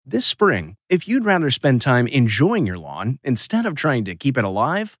This spring, if you'd rather spend time enjoying your lawn instead of trying to keep it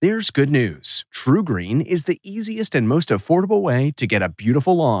alive, there's good news. TruGreen is the easiest and most affordable way to get a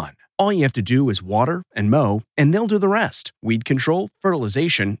beautiful lawn. All you have to do is water and mow, and they'll do the rest. Weed control,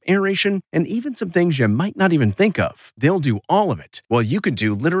 fertilization, aeration, and even some things you might not even think of. They'll do all of it, while you can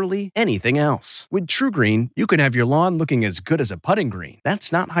do literally anything else. With TruGreen, you can have your lawn looking as good as a putting green.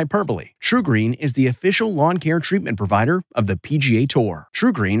 That's not hyperbole. TruGreen is the official lawn care treatment provider of the PGA Tour.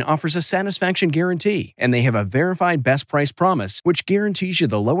 TruGreen offers a satisfaction guarantee, and they have a verified best price promise, which guarantees you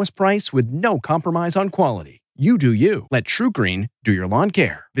the lowest price with no compromise on quality. You do you. Let TruGreen do your lawn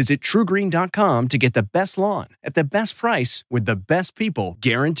care. Visit TruGreen.com to get the best lawn at the best price with the best people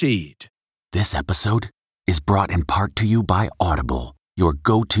guaranteed. This episode is brought in part to you by Audible, your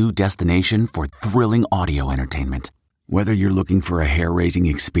go-to destination for thrilling audio entertainment. Whether you're looking for a hair-raising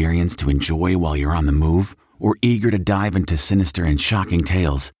experience to enjoy while you're on the move or eager to dive into sinister and shocking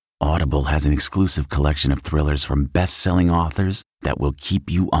tales, Audible has an exclusive collection of thrillers from best-selling authors that will keep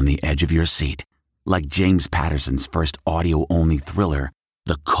you on the edge of your seat. Like James Patterson's first audio-only thriller,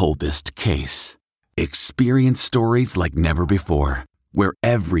 The Coldest Case. Experience stories like never before, where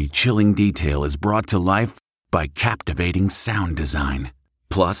every chilling detail is brought to life by captivating sound design.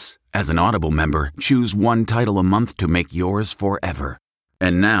 Plus, as an Audible member, choose one title a month to make yours forever.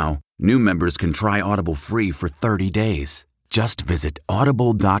 And now, new members can try Audible free for 30 days. Just visit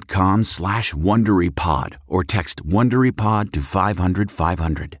audible.com/WonderyPod or text WonderyPod to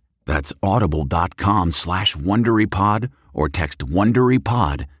 500-500. That's audible.com/WonderyPod or text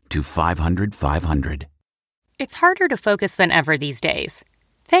WonderyPod to 500-500. It's harder to focus than ever these days.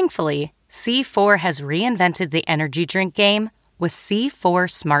 Thankfully, C4 has reinvented the energy drink game with C4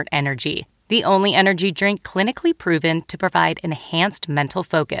 Smart Energy, the only energy drink clinically proven to provide enhanced mental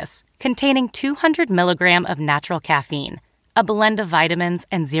focus, containing 200 milligrams of natural caffeine, a blend of vitamins,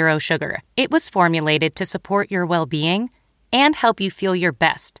 and zero sugar. It was formulated to support your well-being and help you feel your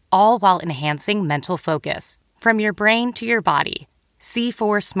best, all while enhancing mental focus. From your brain to your body,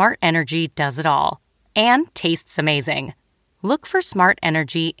 C4 Smart Energy does it all. And tastes amazing. Look for Smart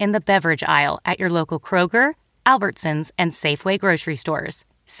Energy in the beverage aisle at your local Kroger, Albertsons, and Safeway grocery stores.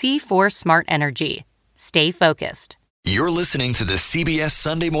 C4 Smart Energy. Stay focused. You're listening to the CBS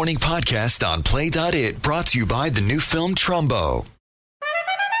Sunday Morning Podcast on Play.it, brought to you by the new film Trumbo.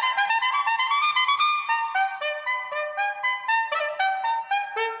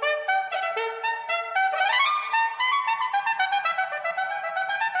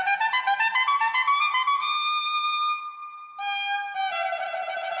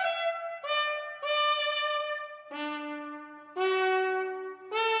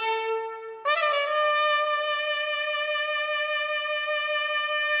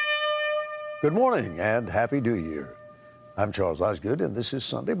 Good morning and Happy New Year. I'm Charles Osgood, and this is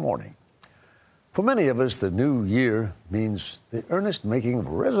Sunday Morning. For many of us, the new year means the earnest making of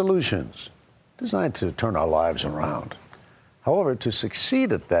resolutions designed to turn our lives around. However, to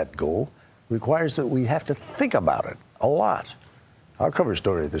succeed at that goal requires that we have to think about it a lot. Our cover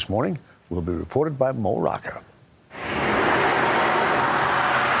story this morning will be reported by Mo Rocca.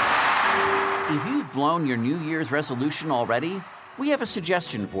 If you've blown your New Year's resolution already, we have a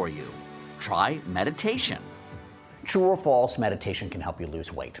suggestion for you. Try meditation. True or false, meditation can help you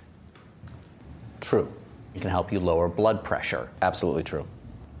lose weight? True. It can help you lower blood pressure. Absolutely true.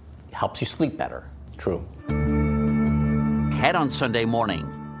 It helps you sleep better. True. Head on Sunday morning.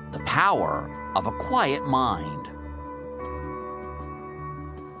 The power of a quiet mind.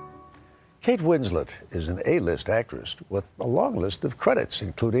 Kate Winslet is an A-list actress with a long list of credits,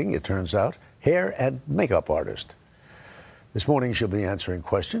 including, it turns out, hair and makeup artist. This morning, she'll be answering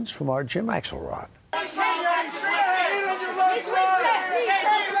questions from our Jim Axelrod.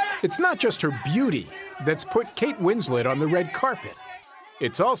 It's not just her beauty that's put Kate Winslet on the red carpet.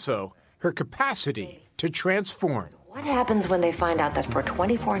 It's also her capacity to transform. What happens when they find out that for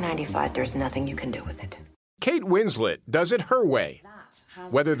 $24.95 there's nothing you can do with it? Kate Winslet does it her way,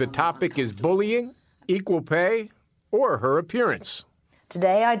 whether the topic is bullying, equal pay, or her appearance.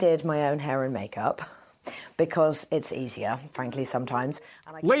 Today I did my own hair and makeup because it's easier, frankly, sometimes.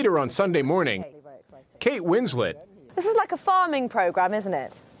 Later on Sunday morning, Kate Winslet. This is like a farming program, isn't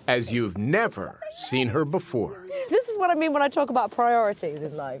it? As you've never seen her before. This is what I mean when I talk about priorities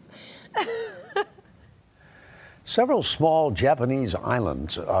in life. Several small Japanese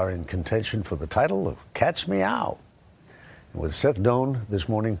islands are in contention for the title of Cat's Meow. And with Seth Doan this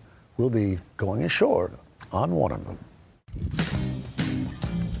morning, we'll be going ashore on one of them.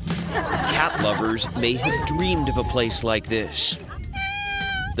 Cat lovers may have dreamed of a place like this.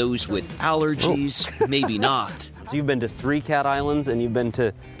 Those with allergies, maybe not. So you've been to 3 cat islands and you've been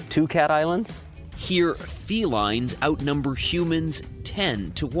to 2 cat islands? Here, felines outnumber humans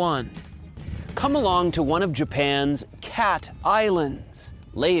 10-1. Come along to one of Japan's cat islands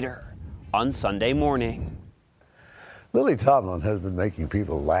later on Sunday morning. Lily Tomlin has been making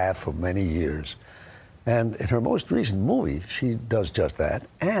people laugh for many years. And in her most recent movie, she does just that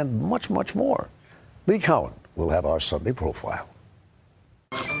and much, much more. Lee Cowan will have our Sunday profile.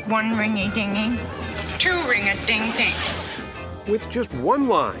 1 ringy-dingy, 2 ring-a-ding-ding. With just one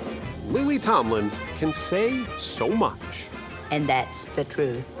line, Lily Tomlin can say so much. And that's the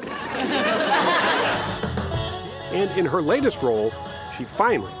truth. And in her latest role, she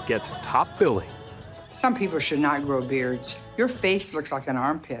finally gets top billing. Some people should not grow beards. Your face looks like an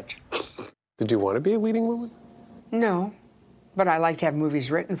armpit. Did you want to be a leading woman? No, but I like to have movies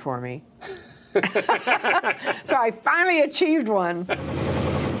written for me. So I finally achieved one.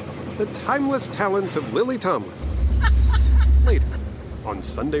 The timeless talents of Lily Tomlin. Later on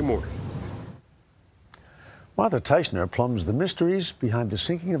Sunday morning. Martha Teichner plumbs the mysteries behind the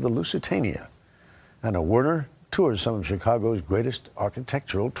sinking of the Lusitania. Anna Werner tours some of Chicago's greatest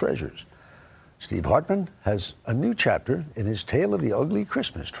architectural treasures. Steve Hartman has a new chapter in his Tale of the Ugly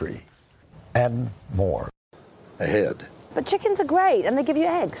Christmas Tree. And more ahead. But chickens are great, and they give you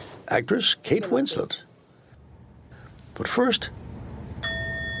eggs. Actress Kate Winslet. But first,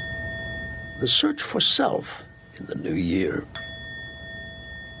 the search for self in the new year.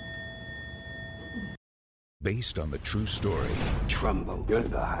 Based on the true story. Trumbo, you're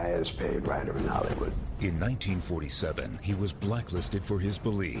the highest paid writer in Hollywood. In 1947, he was blacklisted for his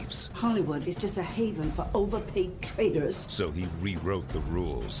beliefs. Hollywood is just a haven for overpaid traders. So he rewrote the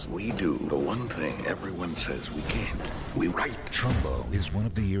rules. We do the one thing everyone says we can't. We write. Trumbo is one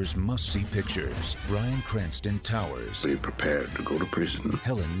of the year's must-see pictures. Bryan Cranston towers. Be prepared to go to prison.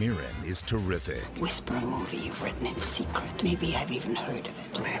 Helen Mirren is terrific. Whisper a movie you've written in secret. Maybe I've even heard of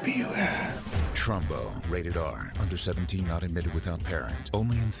it. Maybe you have. Trumbo, rated R, under 17, not admitted without parent.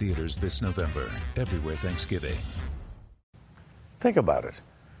 Only in theaters this November. Everywhere Thanksgiving. Think about it.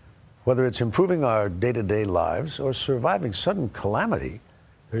 Whether it's improving our day-to-day lives or surviving sudden calamity,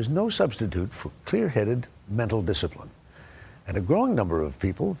 there's no substitute for clear-headed mental discipline. And a growing number of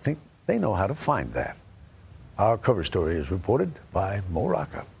people think they know how to find that. Our cover story is reported by Mo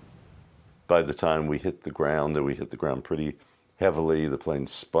Rocca. By the time we hit the ground, and we hit the ground pretty heavily, the plane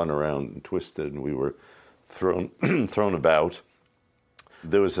spun around and twisted, and we were thrown about.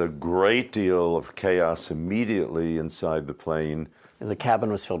 There was a great deal of chaos immediately inside the plane. The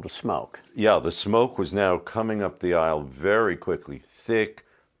cabin was filled with smoke. Yeah, the smoke was now coming up the aisle very quickly. Thick,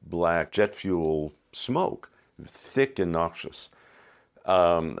 black jet fuel smoke, thick and noxious.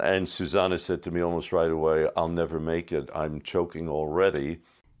 And Susanna said to me almost right away, "I'll never make it. I'm choking already."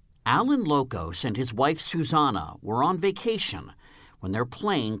 Alan Lokos and his wife Susanna were on vacation when their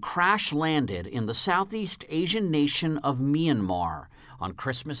plane crash-landed in the Southeast Asian nation of Myanmar on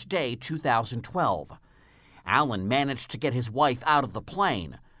Christmas Day 2012. Alan managed to get his wife out of the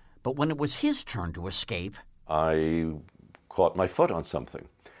plane, but when it was his turn to escape, I caught my foot on something,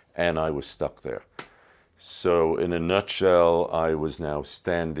 and I was stuck there. So in a nutshell, I was now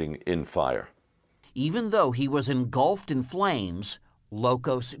standing in fire. Even though he was engulfed in flames,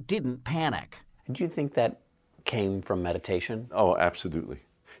 Lokos didn't panic. Do you think that came from meditation? Oh, absolutely.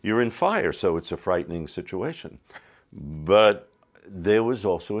 You're in fire, so it's a frightening situation. But there was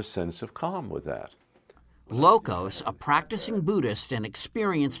also a sense of calm with that. Lokos, a practicing Buddhist and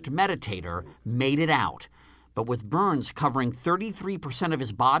experienced meditator, made it out. But with burns covering 33% of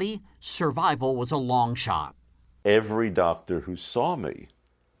his body, survival was a long shot. Every doctor who saw me,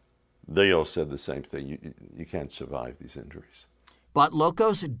 they all said the same thing. You can't survive these injuries. But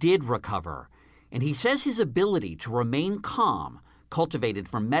Lokos did recover, and he says his ability to remain calm, cultivated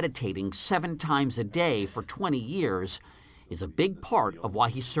from meditating 7 times a day for 20 years, is a big part of why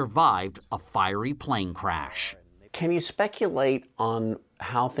he survived a fiery plane crash. Can you speculate on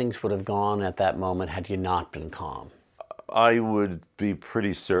how things would have gone at that moment had you not been calm? I would be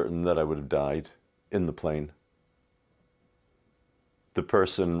pretty certain that I would have died in the plane. The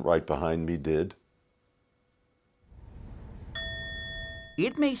person right behind me did.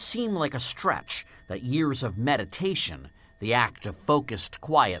 It may seem like a stretch that years of meditation, the act of focused,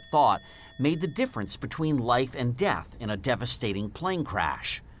 quiet thought, made the difference between life and death in a devastating plane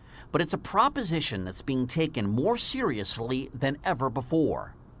crash. But it's a proposition that's being taken more seriously than ever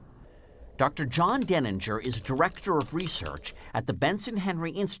before. Dr. John Denninger is Director of Research at the Benson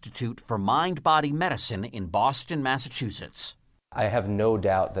Henry Institute for Mind-Body Medicine in Boston, Massachusetts. I have no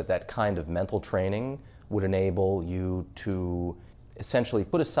doubt that that kind of mental training would enable you to essentially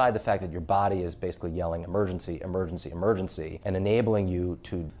put aside the fact that your body is basically yelling emergency, emergency, emergency, and enabling you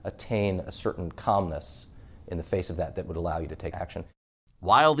to attain a certain calmness in the face of that would allow you to take action.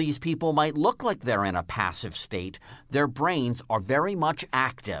 While these people might look like they're in a passive state, their brains are very much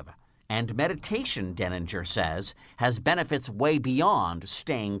active. And meditation, Denninger says, has benefits way beyond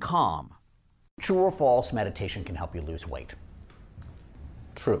staying calm. True or false, meditation can help you lose weight?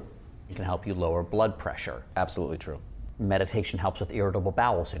 True. It can help you lower blood pressure? Absolutely true. Meditation helps with irritable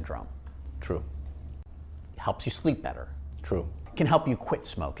bowel syndrome? True. Helps you sleep better? True. Can help you quit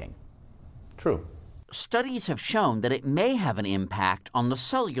smoking? True. Studies have shown that it may have an impact on the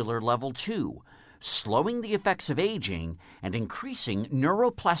cellular level too, slowing the effects of aging and increasing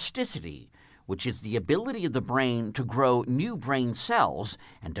neuroplasticity, which is the ability of the brain to grow new brain cells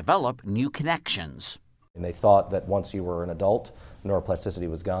and develop new connections. And they thought that once you were an adult, neuroplasticity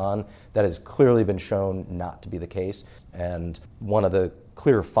was gone. That has clearly been shown not to be the case. And one of the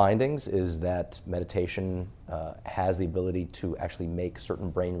clear findings is that meditation has the ability to actually make certain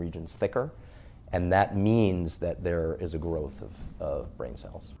brain regions thicker. And that means that there is a growth of brain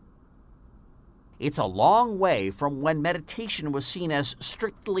cells. It's a long way from when meditation was seen as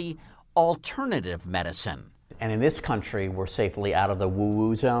strictly alternative medicine. And in this country, we're safely out of the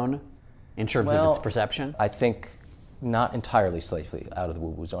woo-woo zone in terms of its perception? I think not entirely safely out of the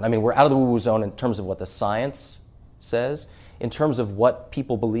woo-woo zone. I mean, we're out of the woo-woo zone in terms of what the science says. In terms of what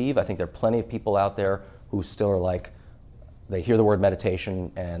people believe, I think there are plenty of people out there who still are like, they hear the word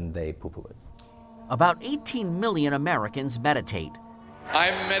meditation and they poo-poo it. About 18 million Americans meditate.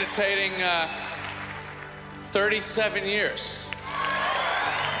 I'm meditating 37 years.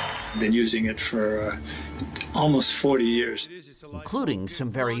 I've been using it for almost 40 years. Including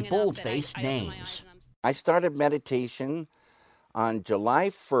some very bold-faced names. I started meditation on July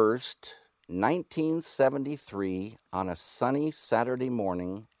 1st, 1973, on a sunny Saturday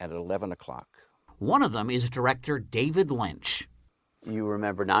morning at 11 o'clock. One of them is director David Lynch. You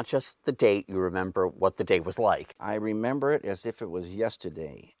remember not just the date, you remember what the day was like. I remember it as if it was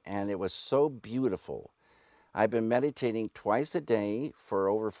yesterday, and it was so beautiful. I've been meditating twice a day for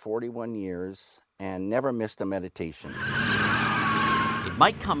over 41 years and never missed a meditation. It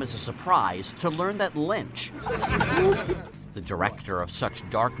might come as a surprise to learn that Lynch, the director of such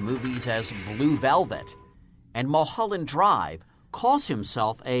dark movies as Blue Velvet and Mulholland Drive, calls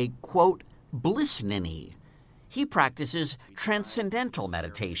himself a, quote, bliss ninny. He practices transcendental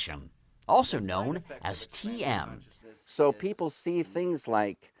meditation, also known as TM. So people see things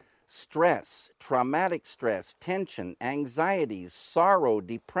like stress, traumatic stress, tension, anxieties, sorrow,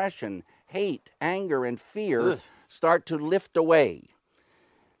 depression, hate, anger, and fear start to lift away.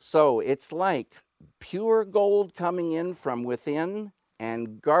 So it's like pure gold coming in from within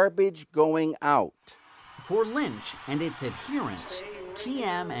and garbage going out. For Lynch and its adherents,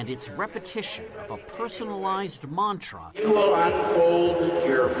 TM and its repetition of a personalized mantra You will unfold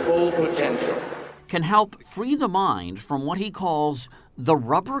your full potential. Can help free the mind from what he calls the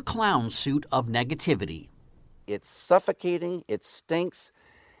rubber clown suit of negativity. It's suffocating, it stinks,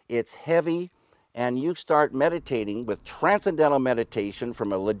 it's heavy, and you start meditating with transcendental meditation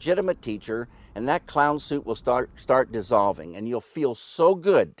from a legitimate teacher, and that clown suit will start dissolving, and you'll feel so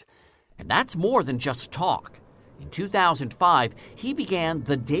good. And that's more than just talk. In 2005, he began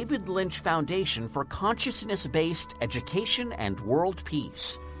the David Lynch Foundation for Consciousness-Based Education and World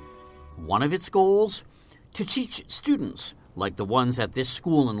Peace. One of its goals? To teach students, like the ones at this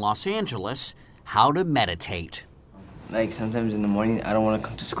school in Los Angeles, how to meditate. Like sometimes in the morning, I don't want to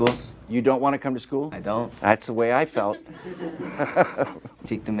come to school. You don't want to come to school? I don't. That's the way I felt.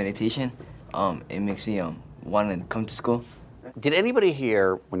 Take the meditation, it makes me want to come to school. Did anybody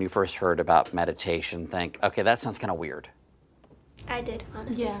here, when you first heard about meditation, think, okay, that sounds kind of weird? I did,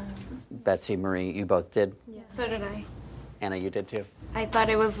 honestly. Yeah. Betsy, Marie, you both did? Yeah. So did I. Anna, you did too? I thought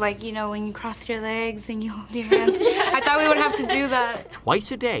it was like, you know, when you cross your legs and you hold your hands. I thought we would have to do that.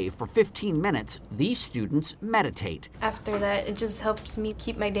 Twice a day for 15 minutes, these students meditate. After that, it just helps me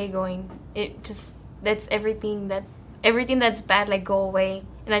keep my day going. It just lets everything that's bad, like, go away.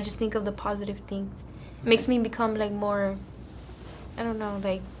 And I just think of the positive things. It makes me become, like, more, I don't know,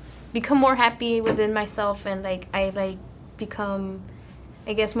 like, become more happy within myself and, like, I become,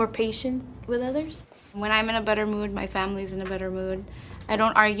 I guess, more patient with others. When I'm in a better mood, my family's in a better mood. I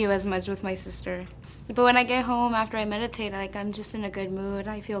don't argue as much with my sister. But when I get home after I meditate, I'm just in a good mood.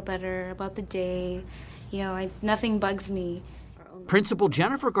 I feel better about the day. You know, nothing bugs me. Principal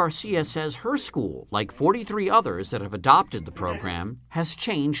Jennifer Garcia says her school, like 43 others that have adopted the program, has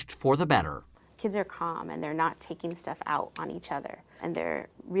changed for the better. Kids are calm and they're not taking stuff out on each other. And they're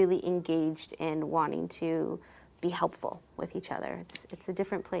really engaged in wanting to be helpful with each other. It's a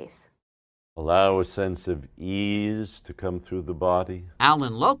different place. Allow a sense of ease to come through the body.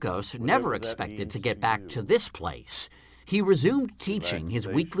 Alan Lokos never expected to get back to this place. He resumed teaching his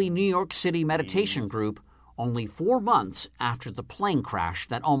weekly New York City meditation group only 4 months after the plane crash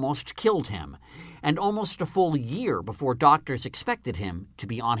that almost killed him, and almost a full year before doctors expected him to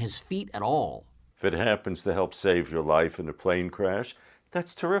be on his feet at all. If it happens to help save your life in a plane crash,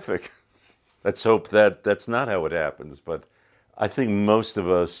 that's terrific. Let's hope that that's not how it happens, but I think most of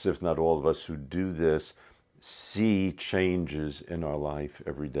us, if not all of us who do this, see changes in our life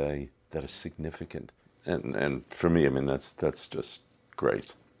every day that are significant. And for me, I mean, that's just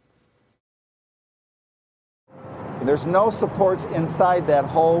great. There's no supports inside that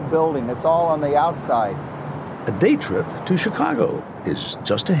whole building. It's all on the outside. A day trip to Chicago is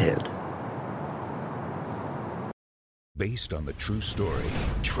just ahead. Based on the true story.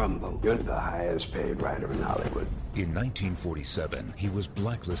 Trumbo, you're the highest paid writer in Hollywood. In 1947, he was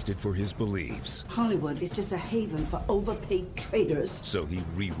blacklisted for his beliefs. Hollywood is just a haven for overpaid traders. So he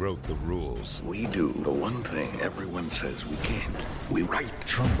rewrote the rules. We do the one thing everyone says we can't. We write.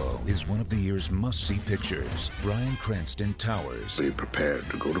 Trumbo is one of the year's must-see pictures. Bryan Cranston towers. Be prepared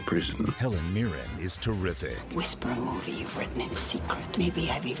to go to prison. Helen Mirren is terrific. Whisper a movie you've written in secret.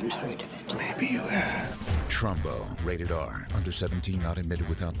 Maybe I've even heard of it. Maybe you have. Trumbo, rated R, under 17, not admitted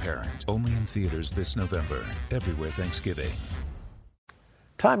without parent. Only in theaters this November. Everywhere Thanksgiving.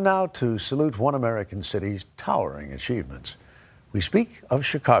 Time now to salute one American city's towering achievements. We speak of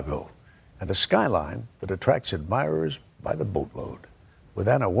Chicago and a skyline that attracts admirers by the boatload. With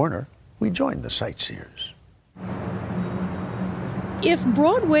Anna Werner, we join the sightseers. If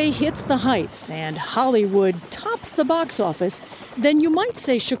Broadway hits the heights and Hollywood tops the box office, then you might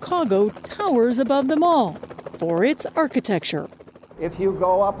say Chicago towers above them all for its architecture. If you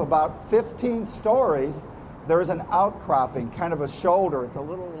go up about 15 stories, there is an outcropping, kind of a shoulder. It's a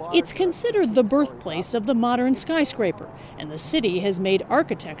little larger. It's considered the birthplace of the modern skyscraper, and the city has made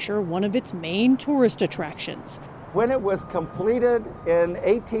architecture one of its main tourist attractions. When it was completed in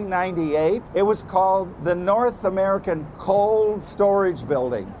 1898, it was called the North American Cold Storage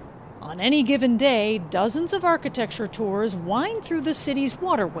Building. On any given day, dozens of architecture tours wind through the city's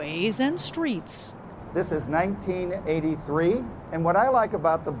waterways and streets. This is 1983, and what I like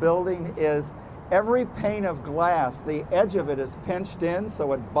about the building is every pane of glass, the edge of it is pinched in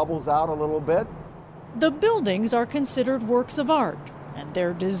so it bubbles out a little bit. The buildings are considered works of art, and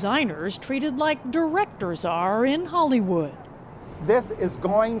their designers treated like directors are in Hollywood. This is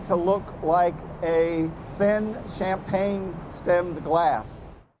going to look like a thin champagne-stemmed glass.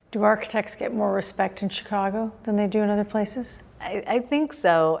 Do architects get more respect in Chicago than they do in other places? I think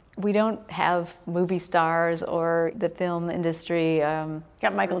so. We don't have movie stars or the film industry.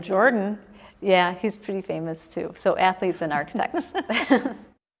 Got Michael Jordan. Yeah, he's pretty famous too. So athletes and architects.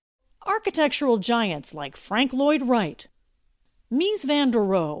 Architectural giants like Frank Lloyd Wright, Mies van der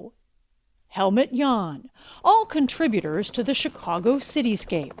Rohe, Helmut Jahn, all contributors to the Chicago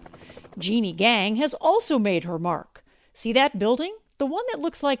cityscape. Jeannie Gang has also made her mark. See that building? The one that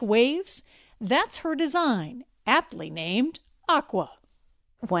looks like waves? That's her design, aptly named Aqua.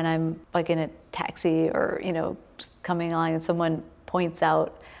 When I'm like in a taxi or, just coming along and someone points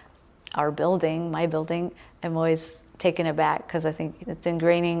out our building, my building, I'm always taken aback because I think it's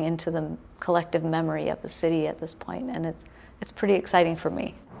ingraining into the collective memory of the city at this point, and it's pretty exciting for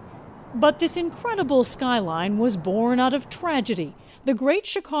me. But this incredible skyline was born out of tragedy, the Great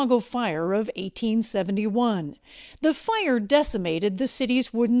Chicago Fire of 1871. The fire decimated the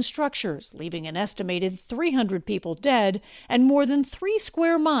city's wooden structures, leaving an estimated 300 people dead and more than 3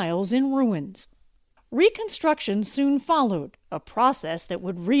 square miles in ruins. Reconstruction soon followed, a process that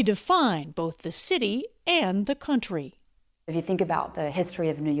would redefine both the city and the country. If you think about the history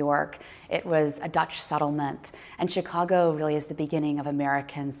of New York, it was a Dutch settlement, and Chicago really is the beginning of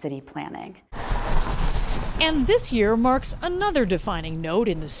American city planning. And this year marks another defining note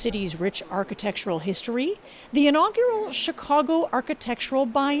in the city's rich architectural history, the inaugural Chicago Architectural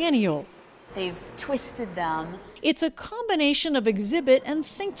Biennial. They've twisted them. It's a combination of exhibit and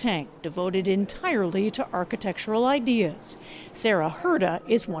think tank devoted entirely to architectural ideas. Sarah Herda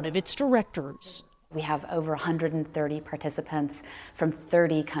is one of its directors. We have over 130 participants from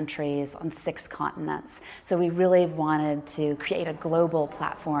 30 countries on 6 continents. So we really wanted to create a global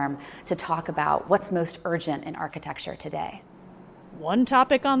platform to talk about what's most urgent in architecture today. One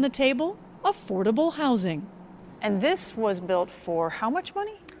topic on the table, affordable housing. And this was built for how much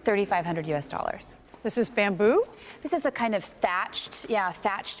money? $3,500 US. This is bamboo? This is a kind of thatched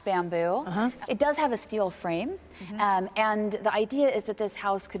bamboo. It does have a steel frame. And the idea is that this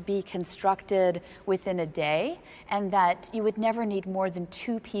house could be constructed within a day and that you would never need more than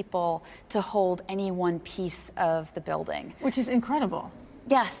 2 people to hold any one piece of the building. Which is incredible.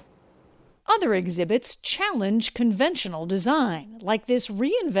 Yes. Other exhibits challenge conventional design, like this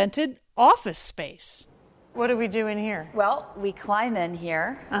reinvented office space. What do we do in here? Well, we climb in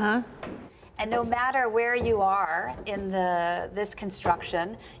here. And no matter where you are in this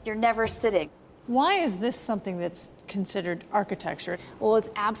construction, you're never sitting. Why is this something that's considered architecture? Well, it's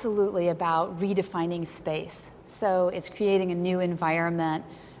absolutely about redefining space. So it's creating a new environment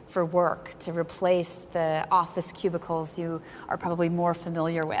for work to replace the office cubicles you are probably more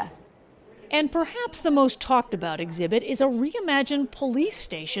familiar with. And perhaps the most talked about exhibit is a reimagined police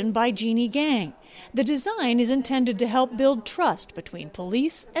station by Jeannie Gang. The design is intended to help build trust between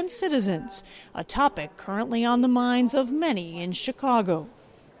police and citizens, a topic currently on the minds of many in Chicago.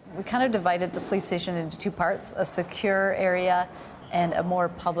 We kind of divided the police station into 2 parts, a secure area and a more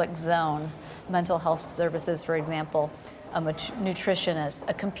public zone. Mental health services, for example, a nutritionist,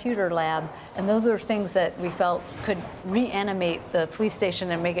 a computer lab, and those are things that we felt could reanimate the police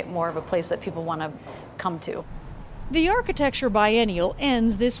station and make it more of a place that people want to come to. The architecture biennial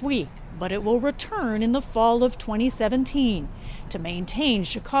ends this week, but it will return in the fall of 2017 to maintain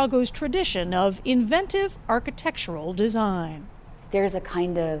Chicago's tradition of inventive architectural design. There's a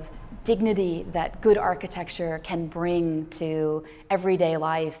kind of dignity that good architecture can bring to everyday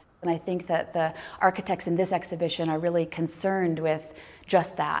life. And I think that the architects in this exhibition are really concerned with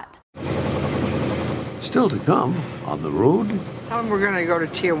just that. Still to come on the road. Tell them we're going to go to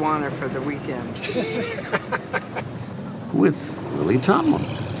Tijuana for the weekend. With Lily Tomlin.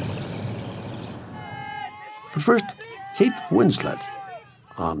 But first, Kate Winslet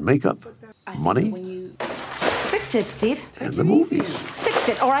on makeup, money, Fix it, Steve. and the movies. Fix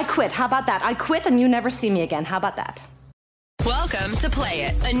it, or I quit. How about that? I quit and you never see me again. How about that? Welcome to Play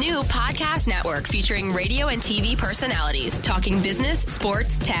It, a new podcast network featuring radio and TV personalities talking business,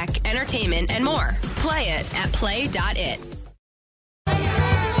 sports, tech, entertainment, and more. Play it at play.it.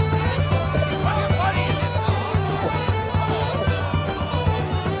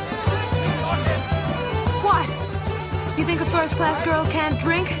 What? You think a first-class girl can't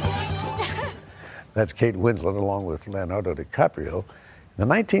drink? That's Kate Winslet along with Leonardo DiCaprio in the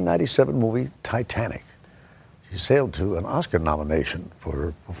 1997 movie Titanic. She sailed to an Oscar nomination for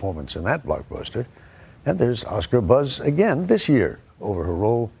her performance in that blockbuster. And there's Oscar buzz again this year over her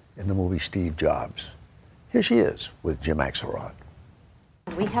role in the movie Steve Jobs. Here she is with Jim Axelrod.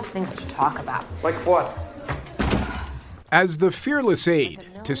 We have things to talk about. Like what? As the fearless aide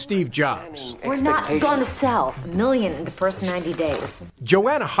to Steve Jobs, We're not going to sell 1 million in the first 90 days.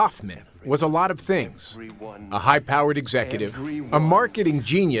 Joanna Hoffman was a lot of things. A high-powered executive, a marketing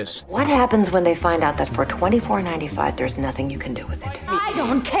genius. What happens when they find out that for $24.95 there's nothing you can do with it? I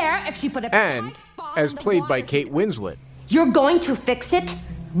don't care if she put a... And, as played by Kate Winslet, You're going to fix it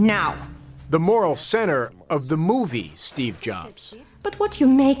now. the moral center of the movie Steve Jobs. But what you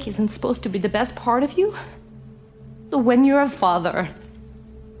make isn't supposed to be the best part of you. When you're a father,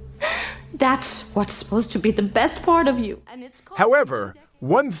 that's what's supposed to be the best part of you. However,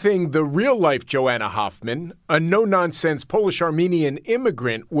 one thing the real-life Joanna Hoffman, a no-nonsense Polish-Armenian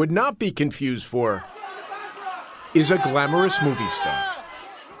immigrant, would not be confused for is a glamorous movie star.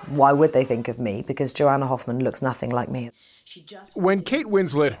 Why would they think of me? Because Joanna Hoffman looks nothing like me. When Kate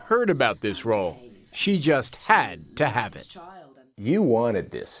Winslet heard about this role, she just had to have it. You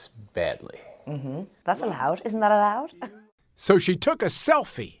wanted this badly. Mm-hmm. That's allowed. Isn't that allowed? So she took a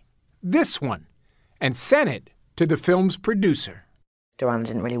selfie, this one, and sent it to the film's producer. Joanna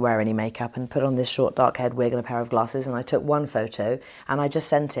didn't really wear any makeup and put on this short dark head wig and a pair of glasses, and I took one photo and I just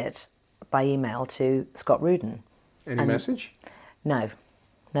sent it by email to Scott Rudin. Any message? No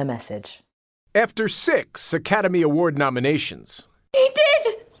message. After 6 Academy Award nominations, He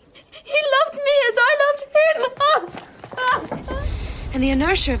did! He loved me as I loved him! And the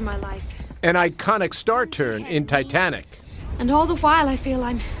inertia of my life. an iconic star turn in Titanic. And all the while I feel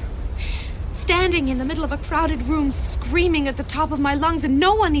I'm standing in the middle of a crowded room, screaming at the top of my lungs, and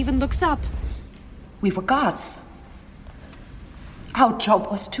no one even looks up. We were guards. Our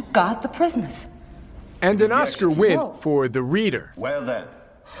job was to guard the prisoners. And an Oscar win for The Reader. Well then.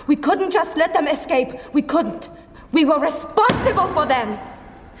 We couldn't just let them escape. We couldn't. We were responsible for them.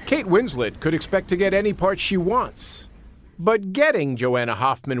 Kate Winslet could expect to get any part she wants. But getting Joanna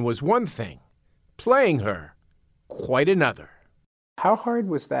Hoffman was one thing. Playing her, quite another. How hard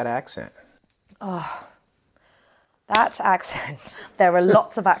was that accent? Oh, That accent. There are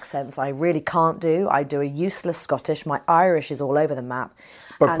lots of accents I really can't do. I do a useless Scottish. My Irish is all over the map.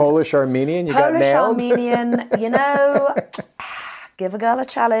 But And Polish Armenian, you got nailed? Polish Armenian, you know, give a girl a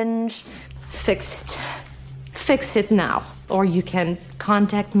challenge. Fix it. Fix it now. Or you can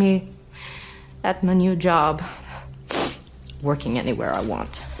contact me at my new job. Working anywhere I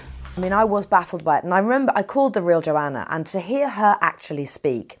want. I mean, I was baffled by it. And I remember I called the real Joanna, and to hear her actually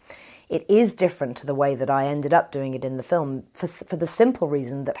speak, it is different to the way that I ended up doing it in the film for the simple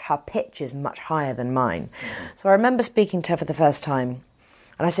reason that her pitch is much higher than mine. So I remember speaking to her for the first time,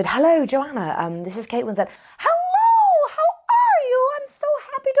 and I said, "Hello, Joanna, this is Kate Winslet." "Hello, how are you? I'm so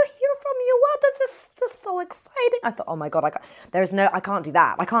happy to hear from you. Wow, this is just so exciting." I thought, oh my God, I can't do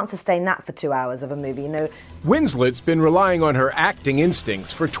that. I can't sustain that for 2 hours of a movie, you know. Winslet's been relying on her acting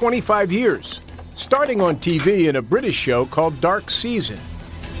instincts for 25 years, starting on TV in a British show called Dark Season.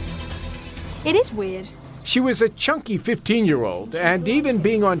 It is weird. She was a chunky 15-year-old, and even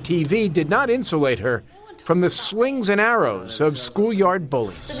being on TV did not insulate her from the slings and arrows of schoolyard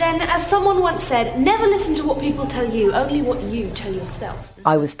bullies. But then, as someone once said, never listen to what people tell you, only what you tell yourself.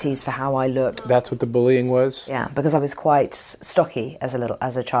 I was teased for how I looked. That's what the bullying was? Yeah, because I was quite stocky as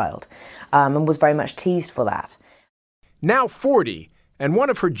a child, and was very much teased for that. Now 40, and one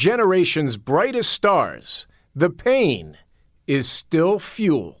of her generation's brightest stars, The Pain, is still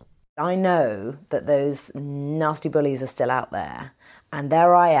fuel. I know that those nasty bullies are still out there, and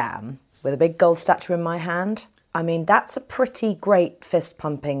there I am with a big gold statue in my hand. I mean, that's a pretty great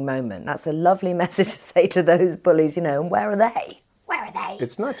fist-pumping moment. That's a lovely message to say to those bullies, you know, and where are they? Where are they?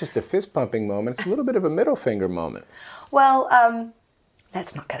 It's not just a fist-pumping moment, it's a little bit of a middle finger moment. Well,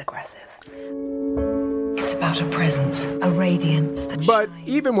 let's not get aggressive. It's about a presence, a radiance that But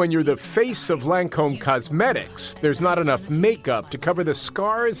even when you're the face of Lancome Cosmetics, there's not enough makeup to cover the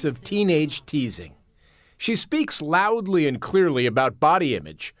scars of teenage teasing. She speaks loudly and clearly about body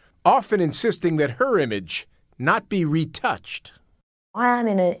image, often insisting that her image not be retouched. I am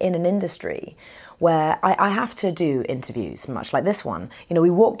in an industry where I have to do interviews, much like this one. You know, we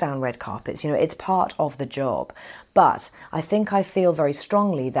walk down red carpets, you know, it's part of the job. But I think I feel very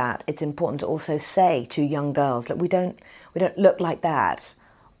strongly that it's important to also say to young girls, look, we don't look like that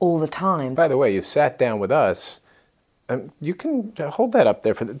all the time. By the way, you sat down with us. You can hold that up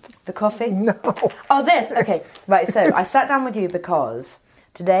there for the coffee? No. Oh, this? Okay. Right, so I sat down with you because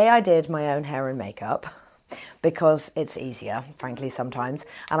today I did my own hair and makeup. Because it's easier, frankly, sometimes.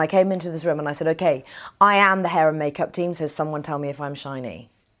 And I came into this room and I said, okay, I am the hair and makeup team, so someone tell me if I'm shiny.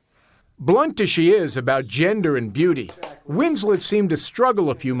 Blunt as she is about gender and beauty, Winslet seemed to struggle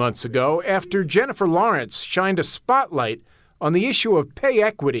a few months ago after Jennifer Lawrence shined a spotlight on the issue of pay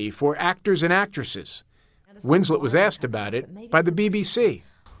equity for actors and actresses. Winslet was asked about it by the BBC.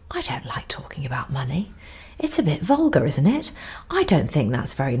 I don't like talking about money. It's a bit vulgar, isn't it? I don't think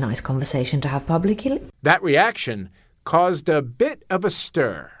that's a very nice conversation to have publicly. That reaction caused a bit of a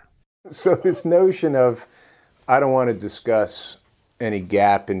stir. So this notion of, I don't want to discuss any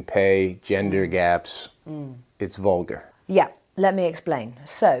gap in pay, gender gaps, it's vulgar. Yeah, let me explain.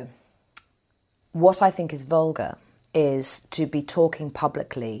 So, what I think is vulgar is to be talking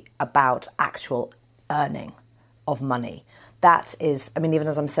publicly about actual earning of money. That is, I mean, even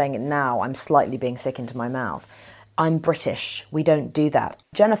as I'm saying it now, I'm slightly being sick into my mouth. I'm British. We don't do that.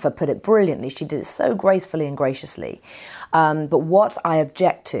 Jennifer put it brilliantly. She did it so gracefully and graciously. But what I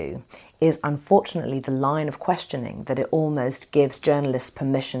object to is, unfortunately, the line of questioning that it almost gives journalists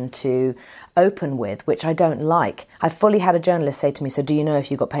permission to open with, which I don't like. I fully had a journalist say to me, so do you know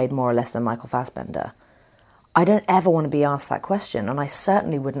if you got paid more or less than Michael Fassbender? I don't ever want to be asked that question, and I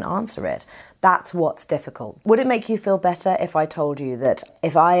certainly wouldn't answer it. That's what's difficult. Would it make you feel better if I told you that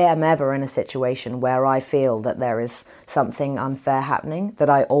if I am ever in a situation where I feel that there is something unfair happening, that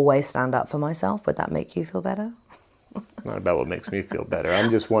I always stand up for myself? Would that make you feel better? Not about what makes me feel better. I'm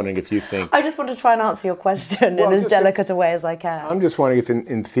just wondering if you think... I just want to try and answer your question in as delicate a way as I can. I'm just wondering if,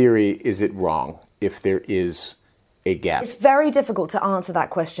 in theory, is it wrong if there is a gap? It's very difficult to answer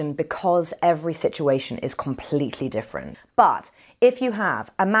that question because every situation is completely different. But if you have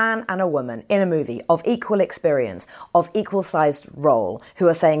a man and a woman in a movie of equal experience, of equal-sized role, who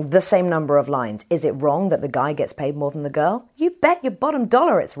are saying the same number of lines, is it wrong that the guy gets paid more than the girl? You bet your bottom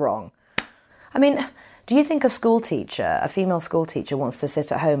dollar it's wrong. I mean, do you think a school teacher, a female school teacher, wants to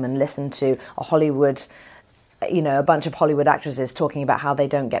sit at home and listen to a Hollywood, you know, a bunch of Hollywood actresses talking about how they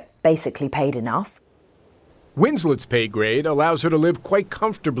don't get basically paid enough? Winslet's pay grade allows her to live quite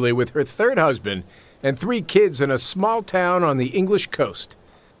comfortably with her third husband and 3 kids in a small town on the English coast.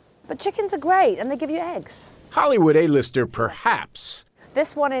 But chickens are great, and they give you eggs. Hollywood A-lister, perhaps.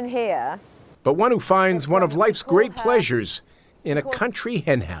 This one in here but one who finds one of life's great pleasures in a country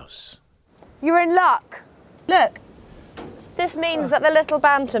henhouse. You're in luck. Look, this means that the little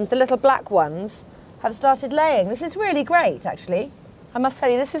bantams, the little black ones, have started laying. This is really great, actually. I must tell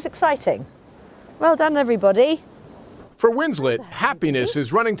you, this is exciting. Well done, everybody. For Winslet, happiness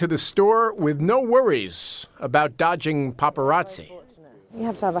is running to the store with no worries about dodging paparazzi. You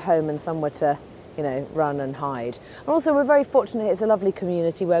have to have a home and somewhere to, run and hide. And also, we're very fortunate. It's a lovely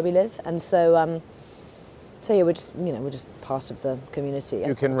community where we live, and so yeah, we're just part of the community.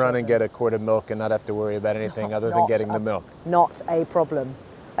 You can run and get a quart of milk and not have to worry about anything other than getting the milk. Not a problem.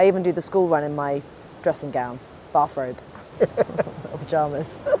 I even do the school run in my dressing gown, bathrobe, or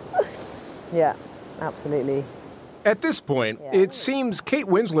pajamas. Yeah, absolutely. At this point, it seems Kate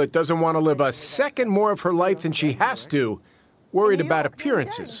Winslet doesn't want to live a second more of her life than she has to, worried about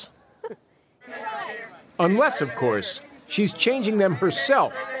appearances. Unless, of course, she's changing them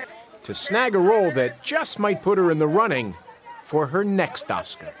herself to snag a role that just might put her in the running for her next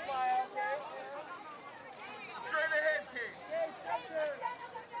Oscar.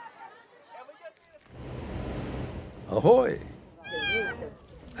 Ahoy!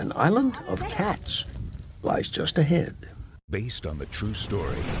 An island of cats lies just ahead. Based on the true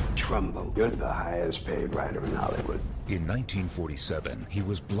story. Trumbo, you're the highest paid writer in Hollywood. In 1947, he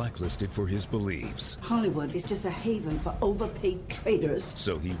was blacklisted for his beliefs. Hollywood is just a haven for overpaid traitors.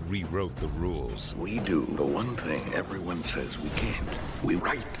 So he rewrote the rules. We do the one thing everyone says we can't. We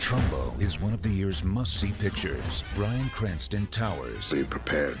write. Trumbo is one of the year's must-see pictures. Bryan Cranston towers. Are you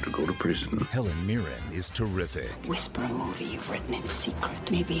prepared to go to prison? Helen Mirren is terrific. Whisper a movie you've written in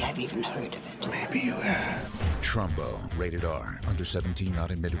secret. Maybe I've even heard of it. Maybe you have. Trumbo, rated R, under 17, not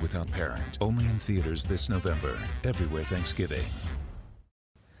admitted without parent. Only in theaters this November. Everywhere Thanksgiving.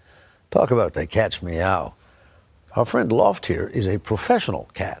 Talk about the cat's meow. Our friend Loft here is a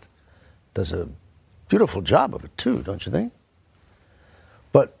professional cat. Does a beautiful job of it too, don't you think?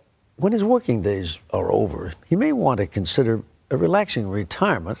 But when his working days are over, he may want to consider a relaxing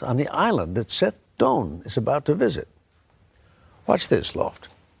retirement on the island that Seth Doane is about to visit. Watch this, Loft.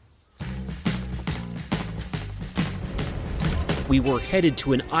 We were headed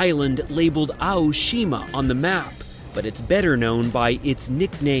to an island labeled Aoshima on the map, but it's better known by its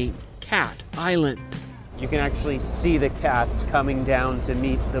nickname, Cat Island. You can actually see the cats coming down to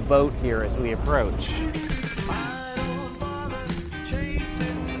meet the boat here as we approach.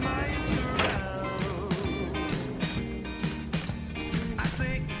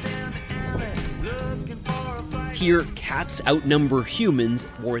 Here, cats outnumber humans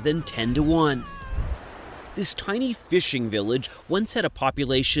more than 10 to 1. This tiny fishing village once had a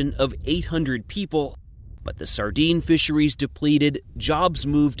population of 800 people, but the sardine fisheries depleted, jobs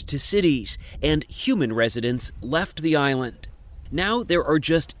moved to cities, and human residents left the island. Now there are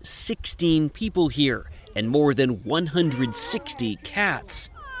just 16 people here and more than 160 cats.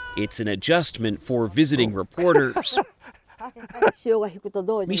 It's an adjustment for visiting reporters.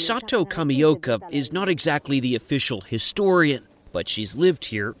 Misato Kamioka is not exactly the official historian, but she's lived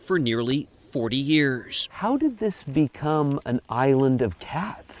here for nearly 40 years. How did this become an island of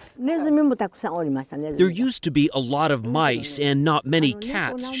cats? There used to be a lot of mice and not many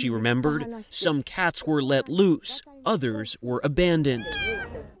cats, she remembered. Some cats were let loose, others were abandoned.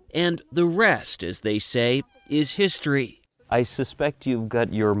 And the rest, as they say, is history. I suspect you've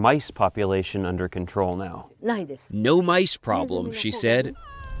got your mice population under control now. No mice problem, she said.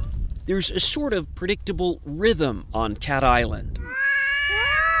 There's a sort of predictable rhythm on Cat Island.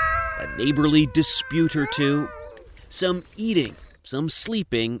 A neighborly dispute or two, some eating, some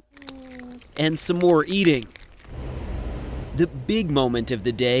sleeping, and some more eating. The big moment of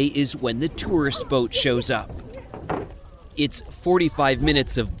the day is when the tourist boat shows up. It's 45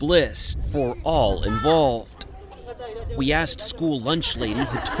 minutes of bliss for all involved. We asked school lunch lady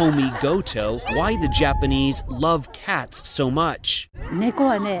Hitomi Goto why the Japanese love cats so much.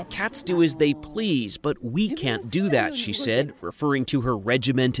 Cats do as they please, but we can't do that, she said, referring to her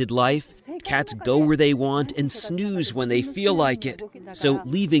regimented life. Cats go where they want and snooze when they feel like it. So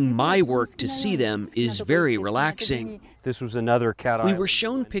leaving my work to see them is very relaxing. This was another cat island. We were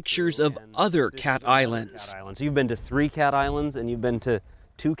shown pictures of other cat islands. You've been to 3 cat islands and you've been to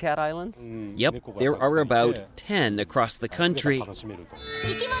 2 cat islands? Yep, there are about 10 across the country.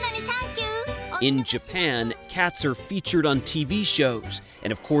 In Japan, cats are featured on TV shows.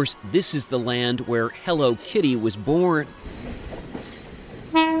 And of course, this is the land where Hello Kitty was born.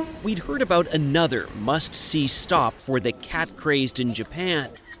 We'd heard about another must-see stop for the cat crazed in Japan,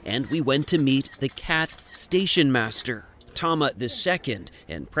 and we went to meet the cat station master. Tama II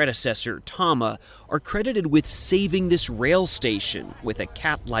and predecessor Tama are credited with saving this rail station with a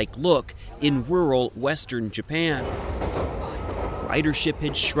cat-like look in rural western Japan. Ridership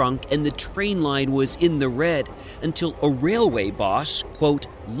had shrunk and the train line was in the red until a railway boss, quote,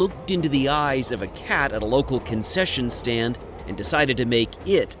 looked into the eyes of a cat at a local concession stand and decided to make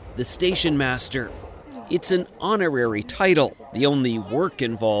it the station master. It's an honorary title. The only work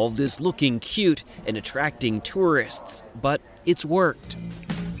involved is looking cute and attracting tourists, but it's worked.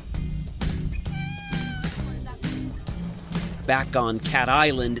 Back on Cat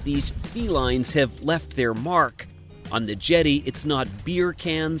Island, these felines have left their mark. On the jetty, it's not beer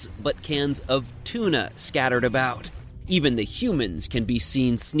cans, but cans of tuna scattered about. Even the humans can be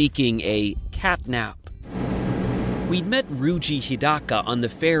seen sneaking a cat nap. We'd met Ruji Hidaka on the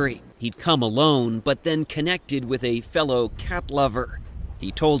ferry. He'd come alone, but then connected with a fellow cat lover.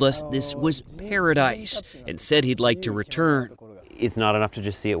 He told us this was paradise and said he'd like to return. It's not enough to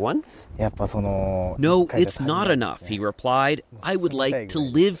just see it once? No, it's not enough, he replied. I would like to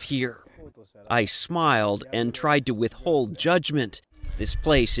live here. I smiled and tried to withhold judgment. This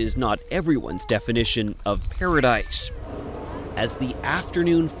place is not everyone's definition of paradise. As the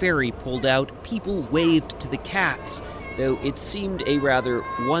afternoon ferry pulled out, people waved to the cats, though it seemed a rather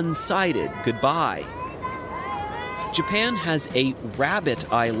one-sided goodbye. Japan has a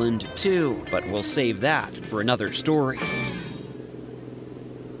rabbit island too, but we'll save that for another story.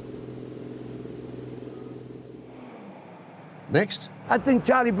 Next, I think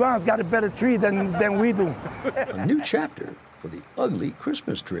Charlie Brown's got a better tree than we do. a new chapter for the ugly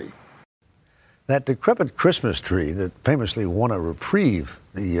Christmas tree. That decrepit Christmas tree that famously won a reprieve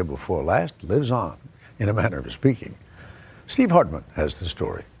the year before last lives on, in a manner of speaking. Steve Hartman has the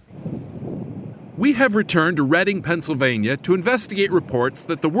story. We have returned to Reading, Pennsylvania to investigate reports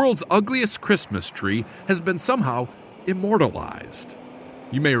that the world's ugliest Christmas tree has been somehow immortalized.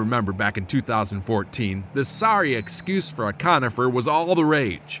 You may remember back in 2014, this sorry excuse for a conifer was all the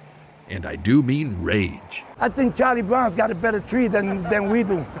rage. And I do mean rage. I think Charlie Brown's got a better tree than we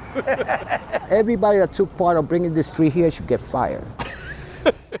do. Everybody that took part of bringing this tree here should get fired.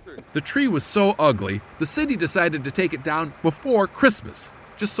 The tree was so ugly, the city decided to take it down before Christmas,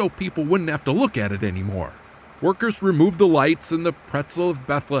 just so people wouldn't have to look at it anymore. Workers removed the lights and the pretzel of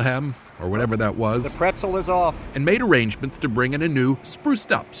Bethlehem, or whatever that was. The pretzel is off. And made arrangements to bring in a new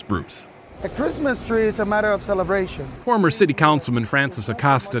spruced-up spruce. A Christmas tree is a matter of celebration. Former city councilman Francis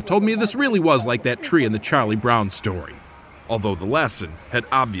Acosta told me this really was like that tree in the Charlie Brown story, although the lesson had